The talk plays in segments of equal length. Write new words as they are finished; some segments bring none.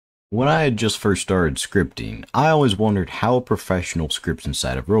When I had just first started scripting, I always wondered how a professional scripts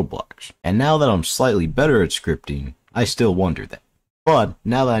inside of Roblox. And now that I'm slightly better at scripting, I still wonder that. But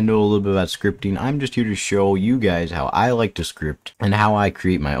now that I know a little bit about scripting, I'm just here to show you guys how I like to script and how I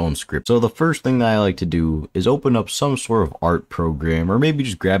create my own script. So the first thing that I like to do is open up some sort of art program, or maybe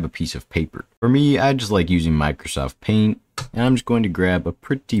just grab a piece of paper. For me, I just like using Microsoft Paint, and I'm just going to grab a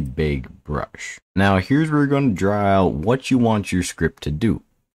pretty big brush. Now here's where you're going to draw out what you want your script to do.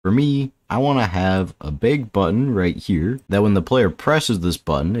 For me, I want to have a big button right here that when the player presses this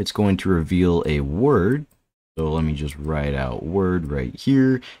button, it's going to reveal a word. So let me just write out word right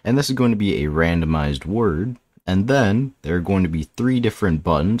here. And this is going to be a randomized word. And then there are going to be 3 different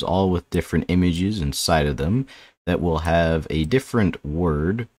buttons, all with different images inside of them, that will have a different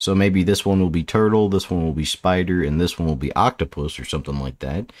word. So maybe this one will be turtle, this one will be spider, and this one will be octopus or something like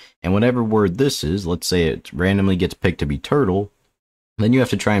that. And whatever word this is, let's say it randomly gets picked to be turtle, then you have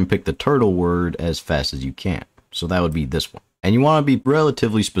to try and pick the turtle word as fast as you can. So that would be this one. And you want to be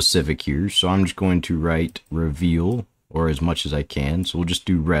relatively specific here. So I'm just going to write reveal, or as much as I can. So we'll just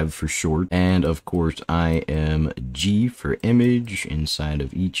do rev for short. And of course I am G for image inside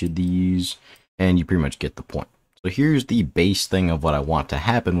of each of these. And you pretty much get the point. So here's the base thing of what I want to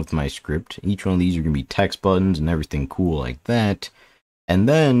happen with my script. Each one of these are going to be text buttons and everything cool like that. And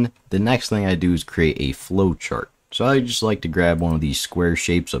then the next thing I do is create a flowchart. So I just like to grab one of these square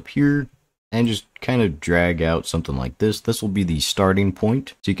shapes up here and just kind of drag out something like this. This will be the starting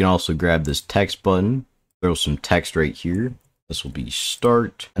point. So you can also grab this text button, throw some text right here. This will be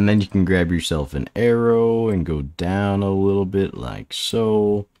start. And then you can grab yourself an arrow and go down a little bit like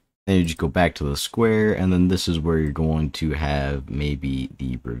so. Then you just go back to the square, and then this is where you're going to have maybe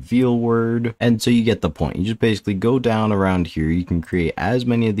the reveal word. And so you get the point. You just basically go down around here. You can create as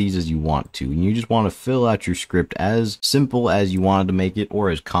many of these as you want to, and you just want to fill out your script as simple as you wanted to make it, or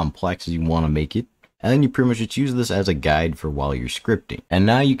as complex as you want to make it. And then you pretty much just use this as a guide for while you're scripting. And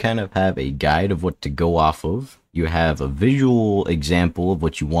now you kind of have a guide of what to go off of. You have a visual example of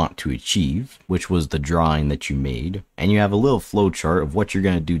what you want to achieve, which was the drawing that you made. And you have a little flowchart of what you're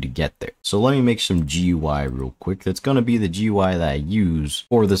going to do to get there. So let me make some GUI real quick. That's going to be the GUI that I use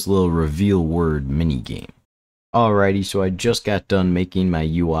for this little reveal word mini game. Alrighty, so I just got done making my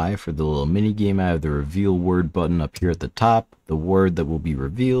UI for the little mini game. I have the reveal word button up here at the top, the word that will be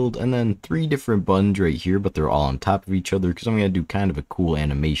revealed, and then 3 different buttons right here, but they're all on top of each other because I'm going to do kind of a cool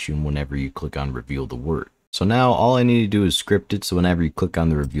animation whenever you click on reveal the word. So now all I need to do is script it so whenever you click on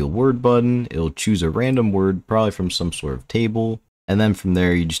the reveal word button, it'll choose a random word, probably from some sort of table, and then from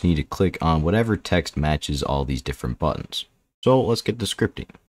there you just need to click on whatever text matches all these different buttons. So let's get to scripting.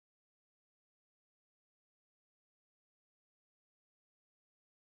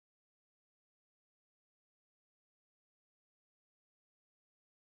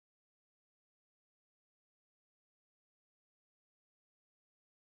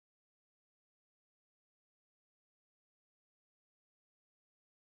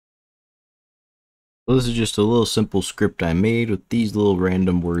 So this is just a little simple script I made with these little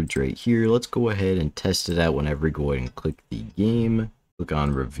random words right here. Let's go ahead and test it out whenever we go ahead and click the game. Click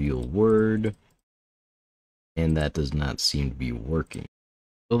on reveal word. And that does not seem to be working.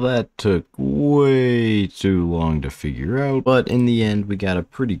 So that took way too long to figure out, but in the end we got a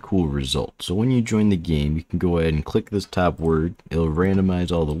pretty cool result. So when you join the game, you can go ahead and click this top word. It'll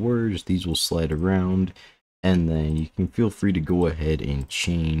randomize all the words. These will slide around. And then you can feel free to go ahead and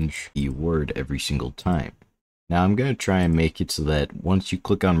change the word every single time. Now I'm going to try and make it so that once you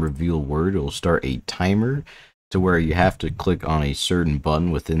click on reveal word, it'll start a timer to where you have to click on a certain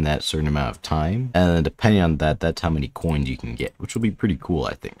button within that certain amount of time. And then depending on that, that's how many coins you can get, which will be pretty cool,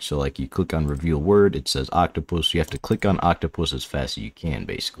 I think. So like you click on reveal word, it says octopus. You have to click on octopus as fast as you can,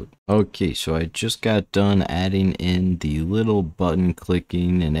 basically. Okay, so I just got done adding in the little button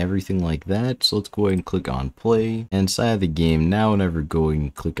clicking and everything like that. So let's go ahead and click on play. And inside of the game, now whenever going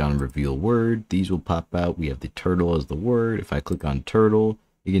and click on reveal word, these will pop out. We have the turtle as the word. If I click on turtle,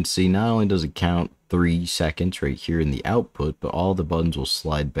 you can see not only does it count 3 seconds right here in the output, but all the buttons will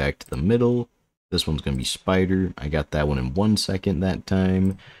slide back to the middle. This one's going to be spider. I got that one in 1 second that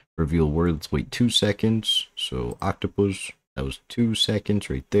time. Reveal word, let's wait 2 seconds. So octopus, that was 2 seconds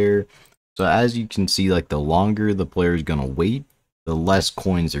right there. So as you can see, like the longer the player is going to wait, the less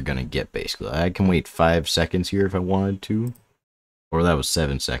coins they're going to get basically. I can wait 5 seconds here if I wanted to. Or that was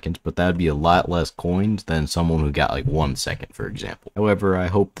 7 seconds, but that would be a lot less coins than someone who got like 1 second, for example. However, I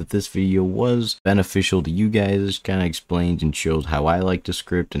hope that this video was beneficial to you guys. It kind of explains and shows how I like to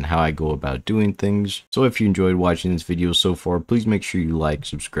script and how I go about doing things. So if you enjoyed watching this video so far, please make sure you like,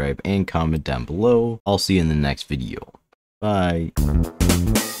 subscribe, and comment down below. I'll see you in the next video. Bye.